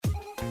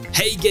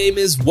Hey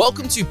gamers,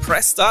 welcome to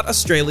Press Start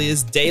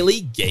Australia's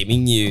daily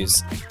gaming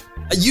news.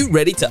 Are you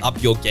ready to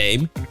up your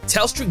game?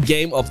 Telstra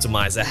Game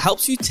Optimizer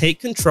helps you take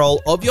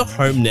control of your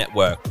home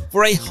network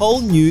for a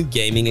whole new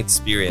gaming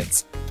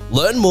experience.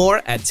 Learn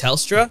more at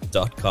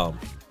telstra.com.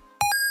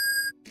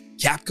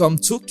 Capcom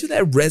took to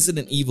their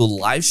Resident Evil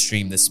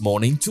livestream this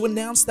morning to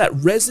announce that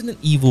Resident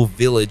Evil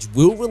Village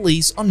will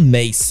release on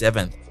May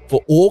 7th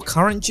for all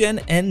current-gen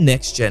and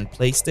next-gen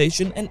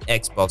PlayStation and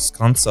Xbox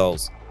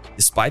consoles.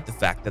 Despite the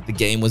fact that the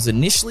game was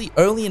initially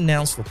only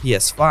announced for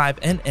PS5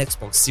 and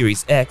Xbox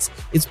Series X,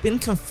 it's been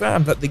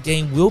confirmed that the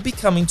game will be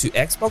coming to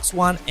Xbox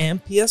One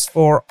and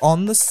PS4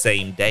 on the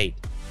same date.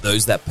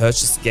 Those that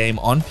purchase the game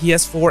on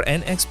PS4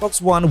 and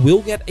Xbox One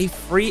will get a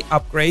free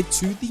upgrade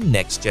to the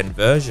next-gen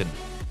version.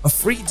 A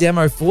free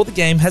demo for the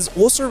game has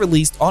also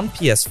released on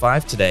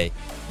PS5 today.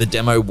 The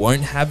demo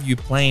won't have you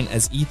playing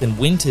as Ethan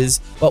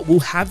Winters, but will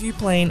have you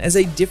playing as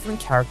a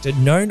different character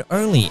known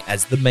only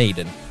as the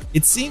Maiden.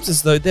 It seems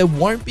as though there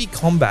won't be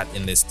combat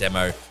in this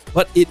demo,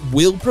 but it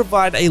will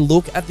provide a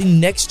look at the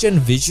next-gen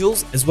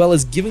visuals as well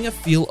as giving a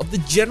feel of the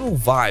general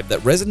vibe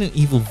that Resident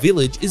Evil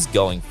Village is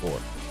going for.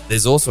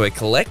 There's also a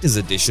collector's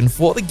edition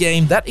for the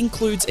game that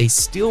includes a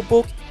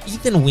steelbook,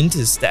 Ethan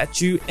Winters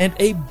statue, and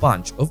a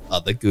bunch of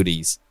other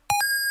goodies.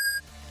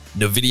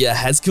 Nvidia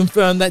has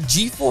confirmed that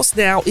GeForce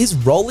Now is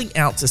rolling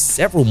out to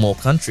several more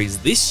countries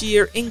this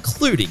year,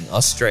 including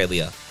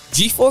Australia.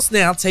 GeForce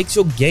Now takes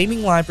your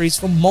gaming libraries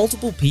from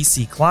multiple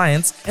PC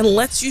clients and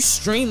lets you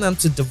stream them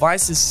to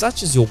devices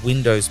such as your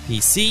Windows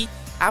PC,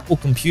 Apple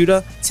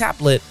computer,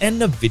 tablet,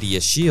 and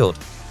Nvidia Shield.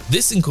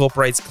 This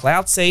incorporates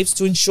cloud saves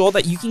to ensure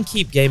that you can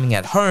keep gaming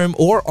at home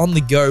or on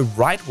the go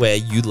right where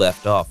you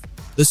left off.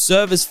 The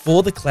service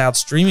for the cloud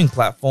streaming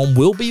platform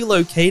will be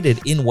located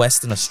in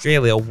Western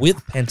Australia with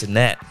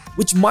Pentanet,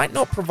 which might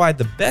not provide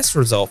the best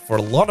result for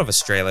a lot of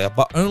Australia,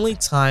 but only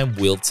time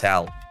will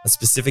tell. A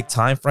specific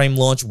timeframe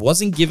launch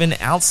wasn't given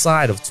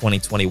outside of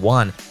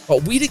 2021,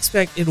 but we'd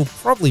expect it'll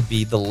probably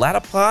be the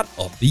latter part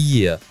of the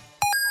year.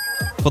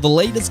 For the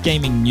latest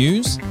gaming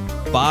news,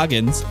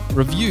 bargains,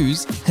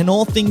 reviews, and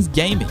all things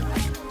gaming,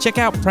 check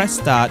out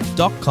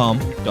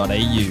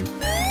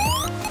pressstart.com.au.